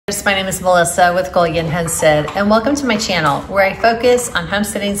viewers, my name is Melissa with Gulligan Homestead, and welcome to my channel where I focus on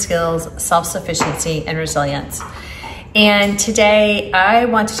homesteading skills, self-sufficiency, and resilience. And today I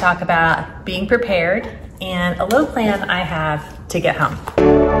want to talk about being prepared and a little plan I have to get home.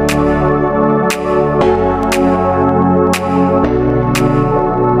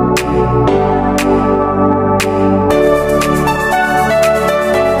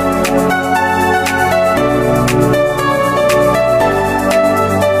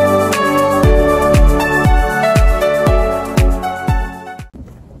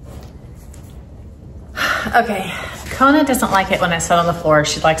 Okay, Kona doesn't like it when I sit on the floor.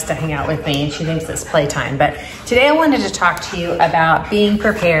 She likes to hang out with me and she thinks it's playtime. But today I wanted to talk to you about being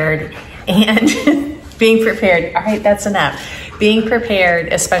prepared and being prepared. All right, that's enough. Being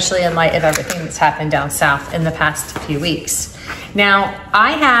prepared, especially in light of everything that's happened down south in the past few weeks. Now,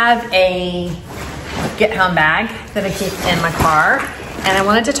 I have a get home bag that I keep in my car, and I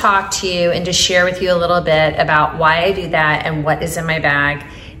wanted to talk to you and just share with you a little bit about why I do that and what is in my bag.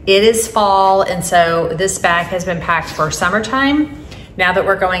 It is fall, and so this bag has been packed for summertime. Now that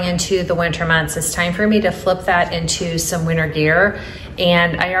we're going into the winter months, it's time for me to flip that into some winter gear.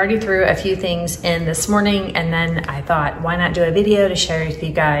 And I already threw a few things in this morning, and then I thought, why not do a video to share with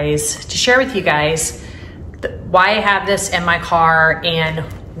you guys, why I have this in my car and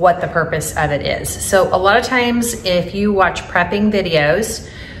what the purpose of it is. So a lot of times if you watch prepping videos,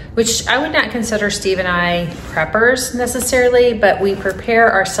 which I would not consider Steve and I preppers necessarily, but we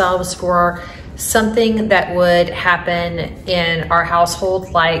prepare ourselves for something that would happen in our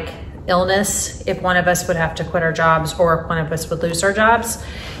household, like illness, if one of us would have to quit our jobs or if one of us would lose our jobs.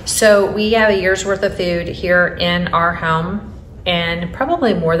 So we have a year's worth of food here in our home, and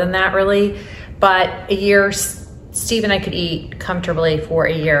probably more than that really, but a year, Steve and I could eat comfortably for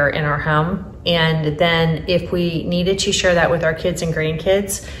a year in our home. And then if we needed to share that with our kids and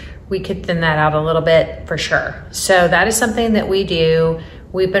grandkids, we could thin that out a little bit for sure. So that is something that we do.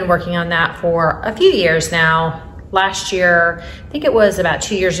 We've been working on that for a few years now. Last year, I think it was about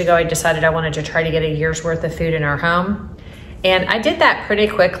 2 years ago, I decided I wanted to try to get a year's worth of food in our home. And I did that pretty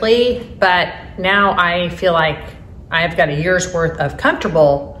quickly, but now I feel like I've got a year's worth of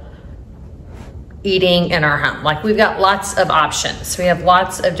comfortable eating in our home. Like, we've got lots of options. We have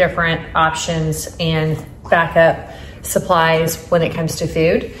lots of different options and backup supplies when it comes to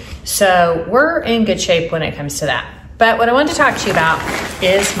food. So we're in good shape when it comes to that. But what I wanted to talk to you about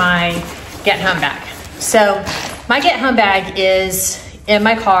is my get home bag. So my get home bag is in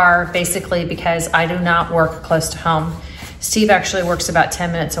my car basically because I do not work close to home. Steve actually works about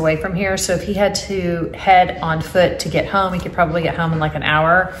 10 minutes away from here. So if he had to head on foot to get home, he could probably get home in like an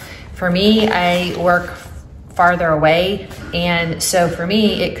hour. For me, I work farther away. And so for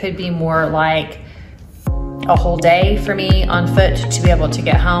me, it could be more like a whole day for me on foot to be able to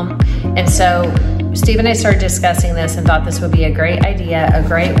get home. And so Steve and I started discussing this and thought this would be a great idea, a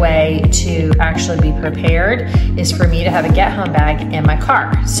great way to actually be prepared is for me to have a get home bag in my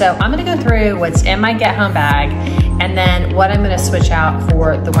car. So I'm gonna go through what's in my get home bag and then what I'm gonna switch out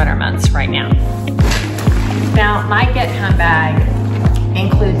for the winter months right now. Now, my get home bag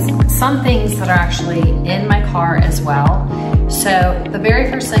includes some things that are actually in my car as well. So the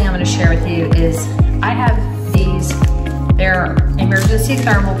very first thing I'm gonna share with you is I have these, they're emergency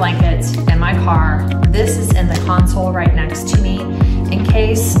thermal blankets in my car. This is in the console right next to me in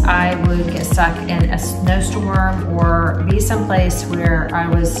case I would get stuck in a snowstorm or be someplace where I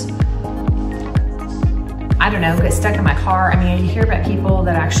was, I don't know, get stuck in my car. I mean, you hear about people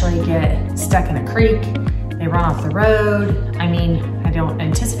that actually get stuck in a creek, they run off the road. I mean, I don't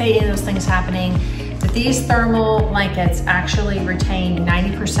anticipate any of those things happening, but these thermal blankets actually retain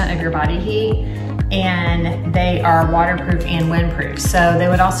 90% of your body heat, and they are waterproof and windproof. So they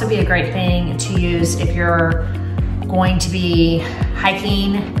would also be a great thing to use if you're going to be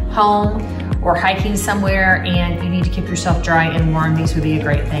hiking home or hiking somewhere and you need to keep yourself dry and warm. These would be a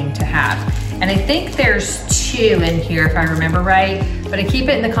great thing to have. And I think there's 2 in here if I remember right, but I keep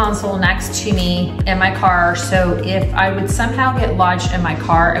it in the console next to me in my car. So if I would somehow get lodged in my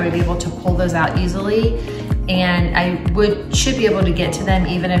car, I would be able to pull those out easily. And I should be able to get to them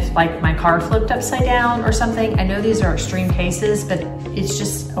even if like my car flipped upside down or something. I know these are extreme cases, but it's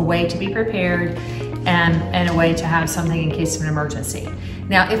just a way to be prepared and a way to have something in case of an emergency.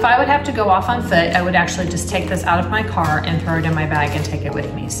 Now, if I would have to go off on foot, I would actually just take this out of my car and throw it in my bag and take it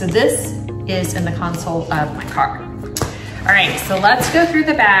with me. So this is in the console of my car. All right, so let's go through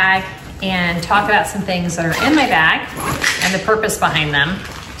the bag and talk about some things that are in my bag and the purpose behind them.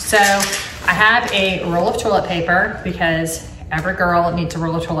 So I have a roll of toilet paper because every girl needs a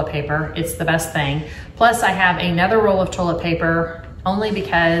roll of toilet paper. It's the best thing. Plus I have another roll of toilet paper only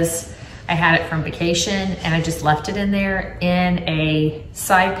because I had it from vacation and I just left it in there in a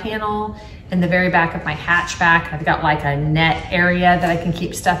side panel in the very back of my hatchback. I've got like a net area that I can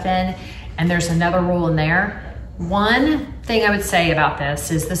keep stuff in, and there's another rule in there. One thing I would say about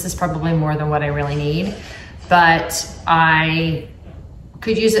this is probably more than what I really need, but I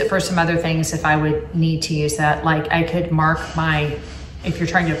could use it for some other things if I would need to use that. Like I could mark if you're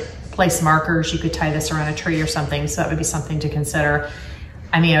trying to place markers, you could tie this around a tree or something, so that would be something to consider.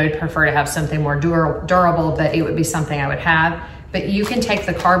 I mean, I would prefer to have something more durable, but it would be something I would have. But you can take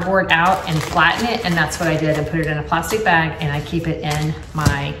the cardboard out and flatten it, and that's what I did, and put it in a plastic bag, and I keep it in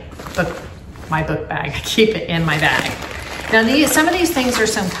my book bag. I keep it in my bag. Now some of these things are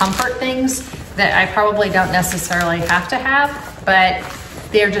some comfort things that I probably don't necessarily have to have, but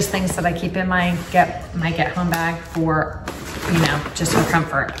they're just things that I keep in my get home bag for, just for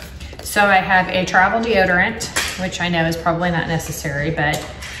comfort. So I have a travel deodorant, which I know is probably not necessary, but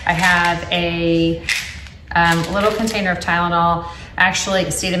I have a little container of Tylenol. Actually,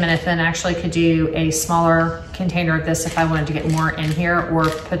 acetaminophen, actually could do a smaller container of this if I wanted to get more in here, or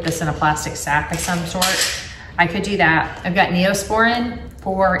put this in a plastic sack of some sort. I could do that. I've got Neosporin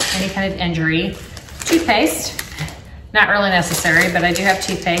for any kind of injury. Toothpaste, not really necessary, but I do have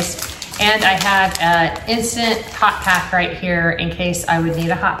toothpaste. And I have an instant hot pack right here in case I would need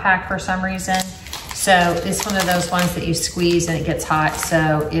a hot pack for some reason. So it's one of those ones that you squeeze and it gets hot.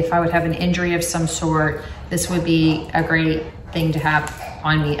 So if I would have an injury of some sort, this would be a great thing to have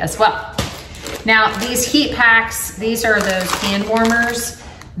on me as well. Now these heat packs, these are those hand warmers.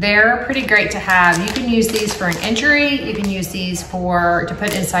 They're pretty great to have. You can use these for an injury. You can use these to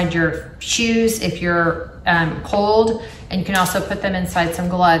put inside your shoes if you're cold. And you can also put them inside some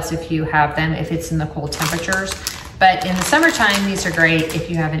gloves if you have them, if it's in the cold temperatures. But in the summertime, these are great if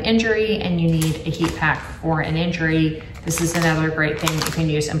you have an injury and you need a heat pack for an injury. This is another great thing you can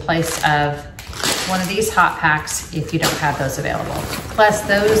use in place of one of these hot packs if you don't have those available. Plus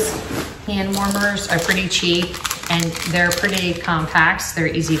those hand warmers are pretty cheap and they're pretty compact, so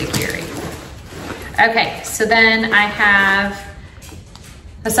they're easy to carry. Okay, so then I have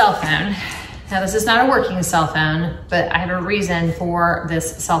a cell phone. Now this is not a working cell phone, but I have a reason for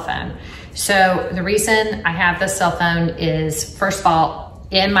this cell phone. So the reason I have this cell phone is, first of all,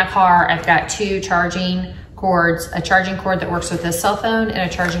 in my car, I've got two charging cords, a charging cord that works with this cell phone and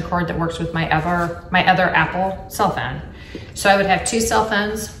a charging cord that works with my other Apple cell phone. So I would have two cell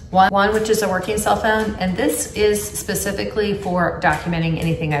phones, one which is a working cell phone, and this is specifically for documenting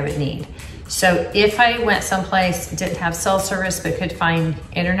anything I would need. So if I went someplace, didn't have cell service, but could find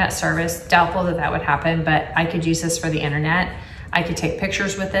internet service, doubtful that that would happen, but I could use this for the internet. I could take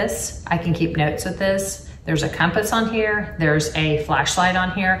pictures with this. I can keep notes with this. There's a compass on here. There's a flashlight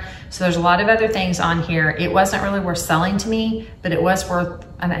on here. So there's a lot of other things on here. It wasn't really worth selling to me, but it was worth,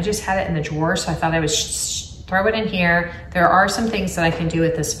 and I just had it in the drawer, so I thought I would throw it in here. There are some things that I can do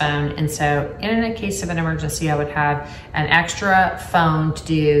with this phone, and so in a case of an emergency, I would have an extra phone to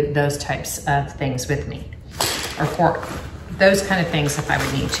do those types of things with me, or for those kind of things if I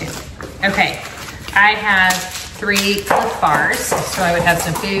would need to. Okay, I have 3 Clif Bars, so I would have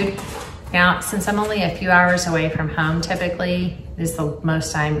some food. Now, since I'm only a few hours away from home, typically, this is the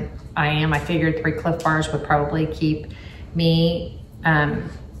most time I am, I figured 3 Clif Bars would probably keep me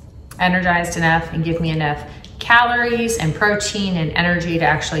energized enough and give me enough calories and protein and energy to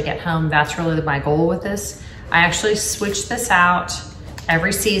actually get home. That's really my goal with this. I actually switch this out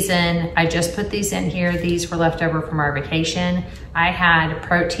every season. I just put these in here. These were left over from our vacation. I had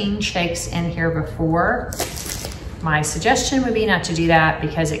protein shakes in here before. My suggestion would be not to do that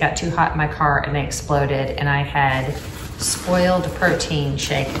because it got too hot in my car and they exploded, and I had spoiled protein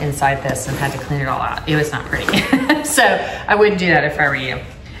shake inside this and had to clean it all out. It was not pretty. So I wouldn't do that if I were you.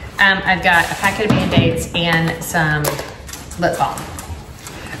 I've got a packet of Band-Aids and some lip balm.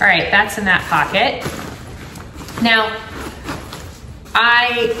 All right, that's in that pocket. Now,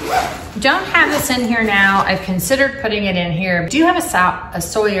 I don't have this in here now. I've considered putting it in here. I do have a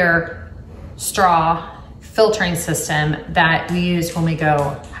Sawyer straw filtering system that we use when we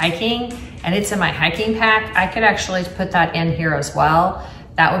go hiking, and it's in my hiking pack. I could actually put that in here as well.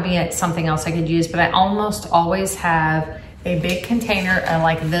 That would be something else I could use, but I almost always have a big container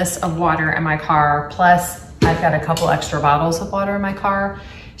like this of water in my car, plus I've got a couple extra bottles of water in my car.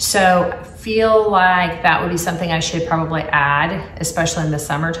 So I feel like that would be something I should probably add, especially in the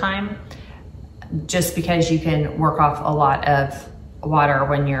summertime, just because you can work off a lot of water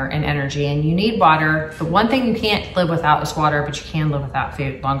when you're in energy and you need water. The one thing you can't live without is water, but you can live without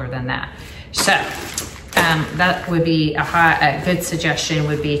food longer than that. So that would be a good suggestion,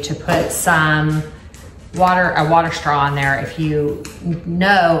 would be to put some a water straw in there. If you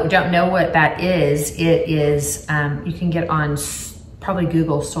don't know what that is, it is, you can get on probably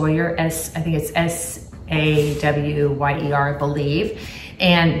Google Sawyer, I think it's S-A-W-Y-E-R, I believe.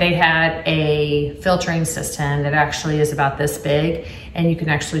 And they had a filtering system that actually is about this big, and you can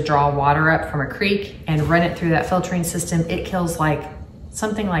actually draw water up from a creek and run it through that filtering system. It kills like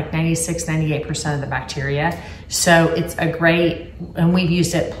something like 96, 98% of the bacteria. So it's a great, and we've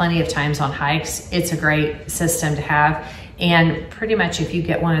used it plenty of times on hikes. It's a great system to have. And pretty much if you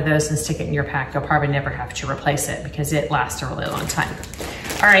get one of those and stick it in your pack, you'll probably never have to replace it because it lasts a really long time.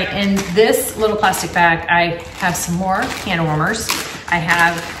 All right, in this little plastic bag, I have some more hand warmers. I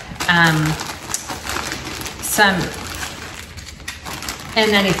have some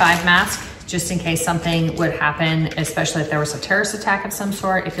N95 mask, just in case something would happen, especially if there was a terrorist attack of some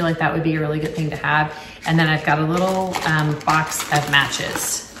sort. I feel like that would be a really good thing to have. And then I've got a little box of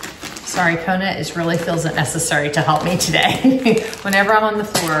matches. Sorry, Kona really feels it necessary to help me today. Whenever I'm on the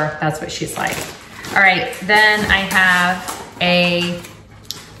floor, that's what she's like. All right, then I have a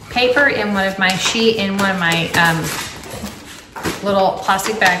paper in one of my little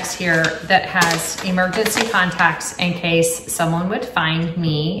plastic bags here that has emergency contacts in case someone would find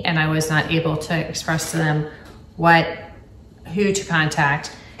me and I was not able to express to them who to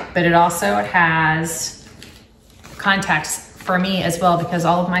contact. But it also has contacts for me as well, because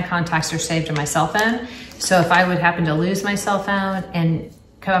all of my contacts are saved in my cell phone. So if I would happen to lose my cell phone and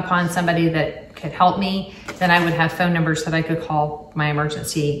come upon somebody that could help me, then I would have phone numbers that I could call my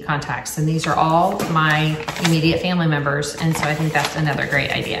emergency contacts. And these are all my immediate family members. And so I think that's another great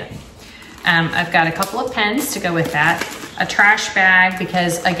idea. I've got a couple of pens to go with that. A trash bag,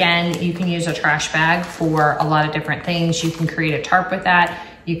 because again, you can use a trash bag for a lot of different things. You can create a tarp with that.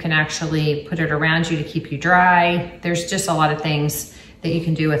 You can actually put it around you to keep you dry. There's just a lot of things that you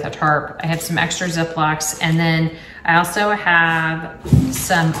can do with a tarp. I have some extra Ziplocs, and then I also have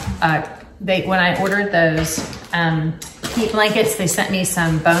some, when I ordered those heat blankets, they sent me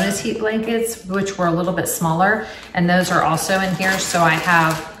some bonus heat blankets, which were a little bit smaller, and those are also in here. So I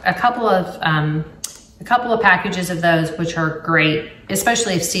have a couple of packages of those, which are great,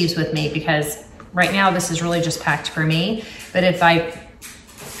 especially if Steve's with me, because right now this is really just packed for me. But if I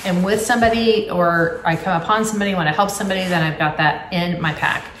am with somebody or I come upon somebody, want to help somebody, then I've got that in my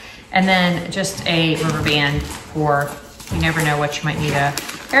pack. And then just a rubber band for, you never know what you might need a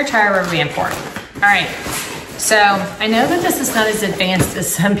hair tie or rubber band for. All right, so I know that this is not as advanced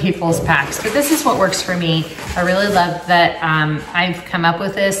as some people's packs, but this is what works for me. I really love that I've come up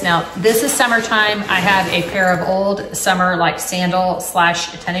with this. Now, this is summertime. I have a pair of old summer like sandal /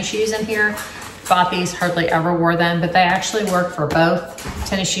 tennis shoes in here. Bought these, hardly ever wore them, but they actually work for both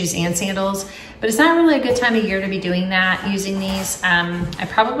tennis shoes and sandals. But it's not really a good time of year to be doing that, using these. I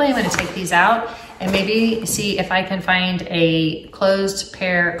probably am gonna take these out and maybe see if I can find a closed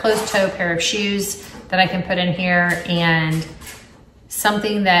toe pair of shoes that I can put in here, and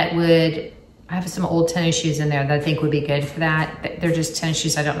something that would, I have some old tennis shoes in there that I think would be good for that. They're just tennis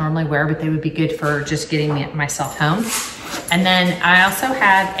shoes I don't normally wear, but they would be good for just getting myself home. And then I also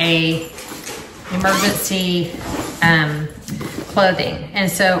have a emergency clothing. And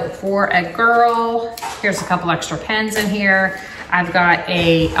so for a girl, here's a couple extra pens in here. I've got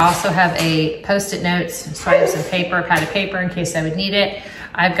also have a Post-it notes, so I have some paper, a pad of paper in case I would need it.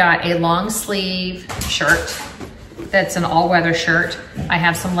 I've got a long sleeve shirt that's an all-weather shirt. I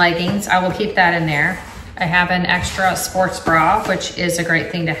have some leggings, I will keep that in there. I have an extra sports bra, which is a great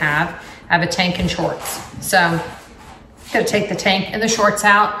thing to have. I have a tank and shorts. So I'm gonna take the tank and the shorts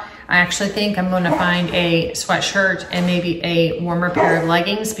out. I actually think I'm going to find a sweatshirt and maybe a warmer pair of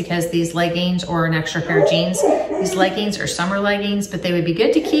leggings, because these leggings, or an extra pair of jeans, these leggings are summer leggings, but they would be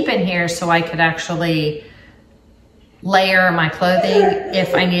good to keep in here so I could actually layer my clothing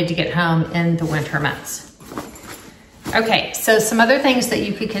if I needed to get home in the winter months. Okay, so some other things that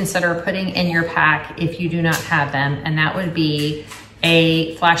you could consider putting in your pack if you do not have them, and that would be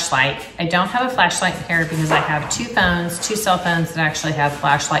a flashlight. I don't have a flashlight here because I have two cell phones that actually have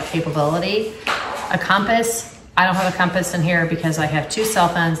flashlight capability. A compass, I don't have a compass in here because I have two cell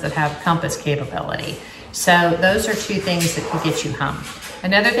phones that have compass capability. So those are two things that could get you home.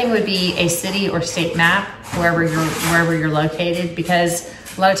 Another thing would be a city or state map wherever you're located, because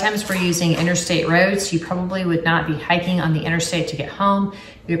a lot of times we're using interstate roads. You probably would not be hiking on the interstate to get home.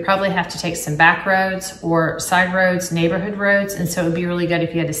 You would probably have to take some back roads or side roads, neighborhood roads, and so it would be really good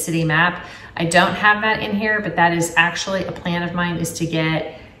if you had a city map. I don't have that in here, but that is actually a plan of mine, is to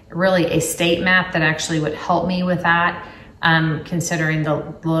get really a state map that actually would help me with that, considering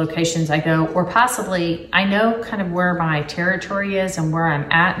the locations I go, or possibly I know kind of where my territory is and where I'm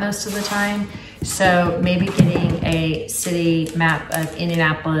at most of the time. So maybe getting a city map of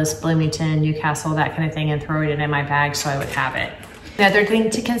Indianapolis, Bloomington, Newcastle, that kind of thing, and throwing it in my bag so I would have it. Another thing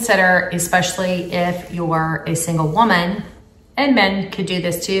to consider, especially if you're a single woman, and men could do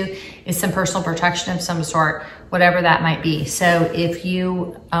this too, is some personal protection of some sort, whatever that might be. So if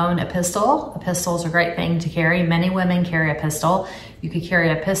you own a pistol is a great thing to carry. Many women carry a pistol. You could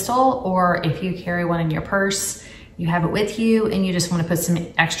carry a pistol, or if you carry one in your purse, you have it with you and you just want to put some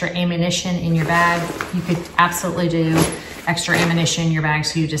extra ammunition in your bag, you could absolutely do extra ammunition in your bag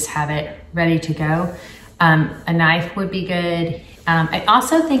so you just have it ready to go. A knife would be good. I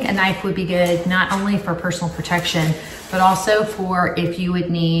also think a knife would be good not only for personal protection, but also for if you would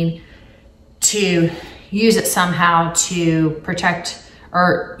need to use it somehow to protect,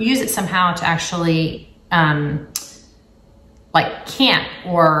 or use it somehow to actually like camp,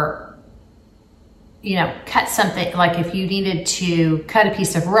 or cut something, like if you needed to cut a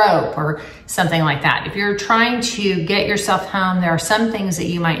piece of rope or something like that. If you're trying to get yourself home, there are some things that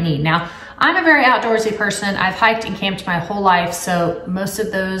you might need. Now, I'm a very outdoorsy person. I've hiked and camped my whole life, so most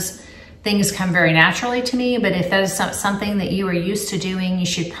of those things come very naturally to me, but if that is something that you are used to doing, you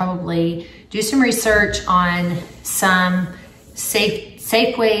should probably do some research on some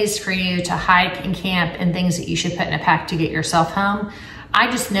safe ways for you to hike and camp, and things that you should put in a pack to get yourself home. I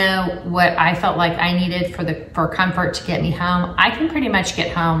just know what I felt like I needed for comfort to get me home. I can pretty much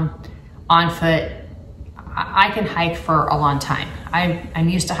get home on foot. I can hike for a long time. I'm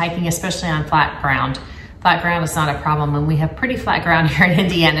used to hiking, especially on flat ground. Flat ground is not a problem, and we have pretty flat ground here in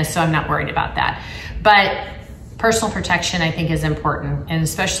Indiana, so I'm not worried about that. But personal protection, I think, is important, and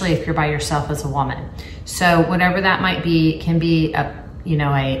especially if you're by yourself as a woman. So whatever that might be, it can be a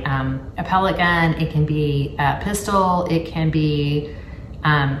pellet gun, it can be a pistol, it can be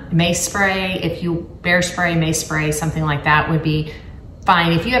mace spray. If you bear spray, mace spray, something like that would be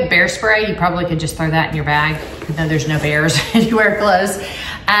fine. If you have bear spray, you probably could just throw that in your bag, even though there's no bears and you wear clothes.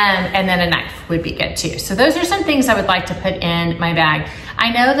 And then a knife would be good too. So those are some things I would like to put in my bag.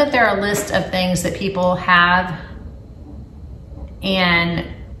 I know that there are a list of things that people have and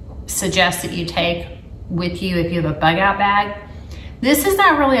suggest that you take with you if you have a bug out bag. This is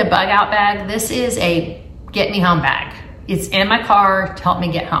not really a bug out bag. This is a get me home bag. It's in my car to help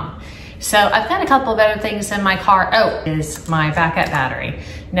me get home. So I've got a couple of other things in my car. Oh, is my backup battery.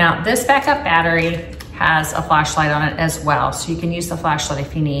 Now this backup battery has a flashlight on it as well, so you can use the flashlight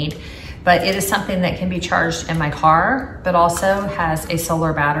if you need, but it is something that can be charged in my car, but also has a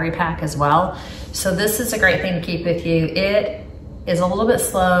solar battery pack as well. So this is a great thing to keep with you. It is a little bit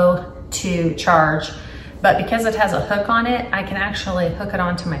slow to charge, but because it has a hook on it, I can actually hook it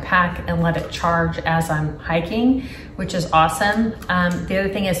onto my pack and let it charge as I'm hiking, which is awesome. The other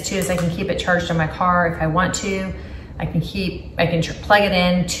thing is too, is I can keep it charged in my car if I want to. I can plug it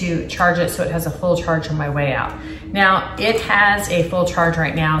in to charge it so it has a full charge on my way out. Now it has a full charge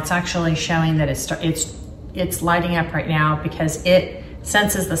right now. It's actually showing that it's lighting up right now because it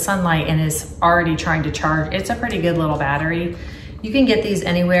senses the sunlight and is already trying to charge. It's a pretty good little battery. You can get these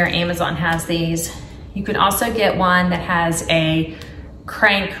anywhere. Amazon has these. You can also get one that has a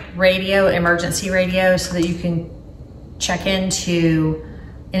crank radio, emergency radio, so that you can check into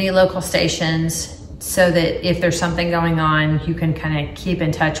any local stations so that if there's something going on, you can kind of keep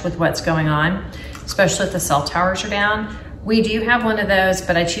in touch with what's going on, especially if the cell towers are down. We do have one of those,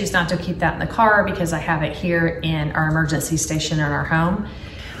 but I choose not to keep that in the car because I have it here in our emergency station in our home.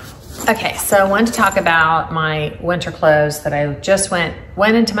 Okay, so I wanted to talk about my winter clothes that I just went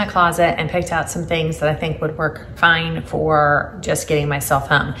into my closet and picked out some things that I think would work fine for just getting myself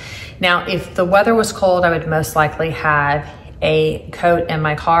home. Now, if the weather was cold, I would most likely have a coat in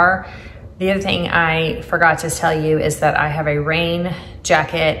my car. The other thing I forgot to tell you is that I have a rain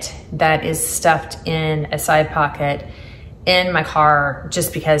jacket that is stuffed in a side pocket in my car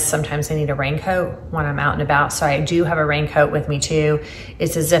just because sometimes I need a raincoat when I'm out and about. So I do have a raincoat with me too.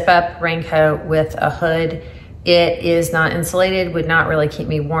 It's a zip up raincoat with a hood. It is not insulated, would not really keep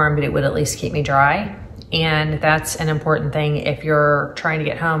me warm, but it would at least keep me dry. And that's an important thing if you're trying to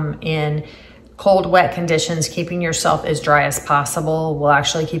get home in cold, wet conditions. Keeping yourself as dry as possible will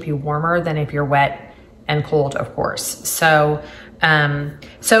actually keep you warmer than if you're wet and cold, of course. So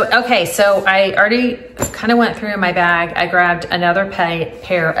okay, so I already kind of went through in my bag. I grabbed another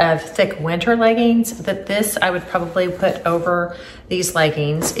pair of thick winter leggings, but this I would probably put over these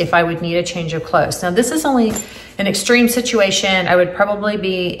leggings if I would need a change of clothes. Now this is only an extreme situation. I would probably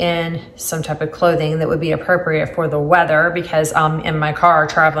be in some type of clothing that would be appropriate for the weather because I'm in my car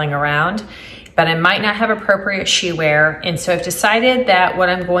traveling around, but I might not have appropriate shoe wear. And so I've decided that what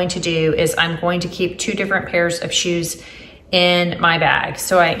I'm going to do is I'm going to keep two different pairs of shoes in my bag.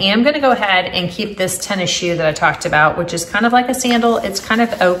 So I am gonna go ahead and keep this tennis shoe that I talked about, which is kind of like a sandal. It's kind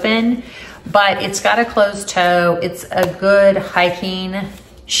of open, but it's got a closed toe. It's a good hiking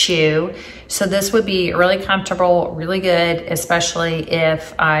shoe. So this would be really comfortable, really good, especially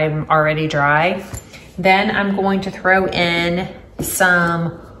if I'm already dry. Then I'm going to throw in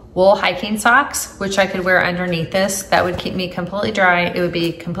some wool hiking socks, which I could wear underneath this. That would keep me completely dry. It would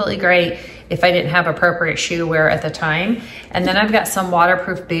be completely great if I didn't have appropriate shoe to wear at the time. And then I've got some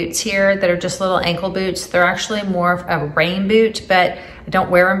waterproof boots here that are just little ankle boots. They're actually more of a rain boot, but I don't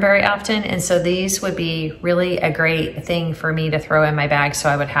wear them very often. And so these would be really a great thing for me to throw in my bag, so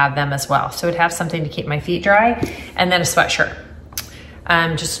I would have them as well. So I would have something to keep my feet dry, and then a sweatshirt.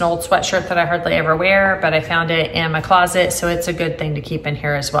 Just an old sweatshirt that I hardly ever wear, but I found it in my closet, so it's a good thing to keep in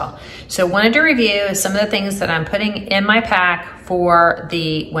here as well. So wanted to review some of the things that I'm putting in my pack for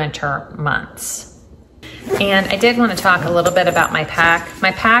the winter months. And I did want to talk a little bit about my pack.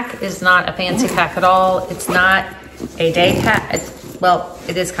 My pack is not a fancy pack at all. It's not a day pack. Well,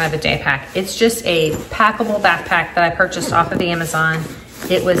 it is kind of a day pack. It's just a packable backpack that I purchased off of Amazon.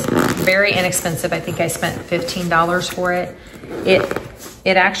 It was very inexpensive. I think I spent $15 for it.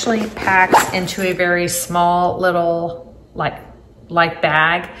 It actually packs into a very small little like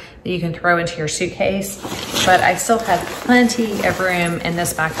bag that you can throw into your suitcase, but I still have plenty of room in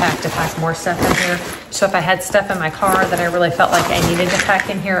this backpack to pack more stuff in here. So if I had stuff in my car that I really felt like I needed to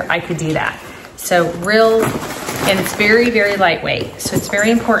pack in here, I could do that. So and it's very, very lightweight. So it's very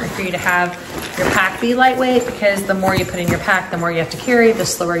important for you to have your pack be lightweight, because the more you put in your pack, the more you have to carry, the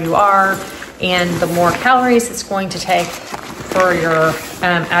slower you are, and the more calories it's going to take for your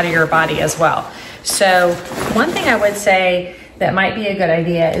out of your body as well. So one thing I would say that might be a good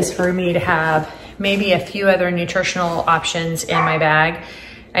idea is for me to have maybe a few other nutritional options in my bag.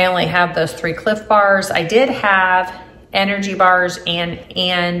 I only have those 3 Clif bars. I did have energy bars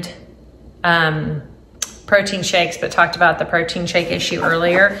and protein shakes, but talked about the protein shake issue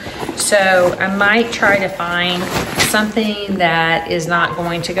earlier. So I might try to find something that is not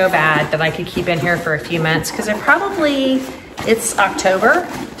going to go bad that I could keep in here for a few months, because it's October,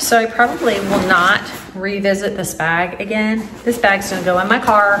 so I probably will not revisit this bag again. This bag's gonna go in my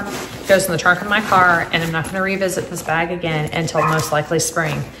car, goes in the trunk of my car, and I'm not gonna revisit this bag again until most likely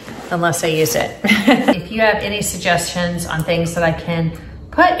spring, unless I use it. If you have any suggestions on things that I can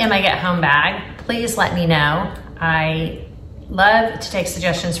put in my get home bag, please let me know. I love to take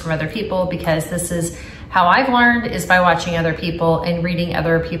suggestions from other people, because this is how I've learned, is by watching other people and reading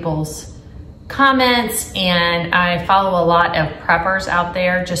other people's comments. And I follow a lot of preppers out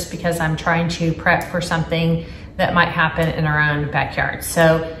there just because I'm trying to prep for something that might happen in our own backyard.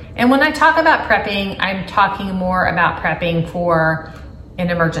 So, and when I talk about prepping, I'm talking more about prepping for an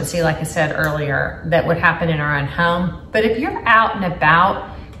emergency, like I said earlier, that would happen in our own home. But if you're out and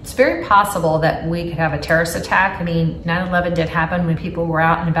about, it's very possible that we could have a terrorist attack. I mean, 9/11 did happen when people were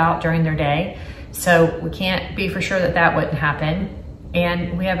out and about during their day. So we can't be for sure that that wouldn't happen.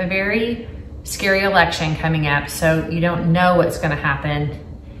 And we have a very scary election coming up, so you don't know what's gonna happen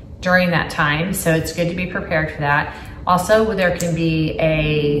during that time. So it's good to be prepared for that. Also, there can be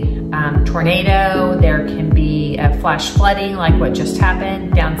a tornado, there can be a flash flooding like what just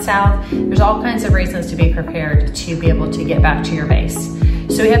happened down south. There's all kinds of reasons to be prepared to be able to get back to your base.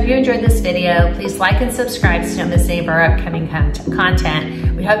 So we hope you enjoyed this video. Please like and subscribe so you don't miss any of our upcoming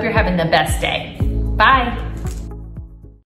content. We hope you're having the best day. Bye.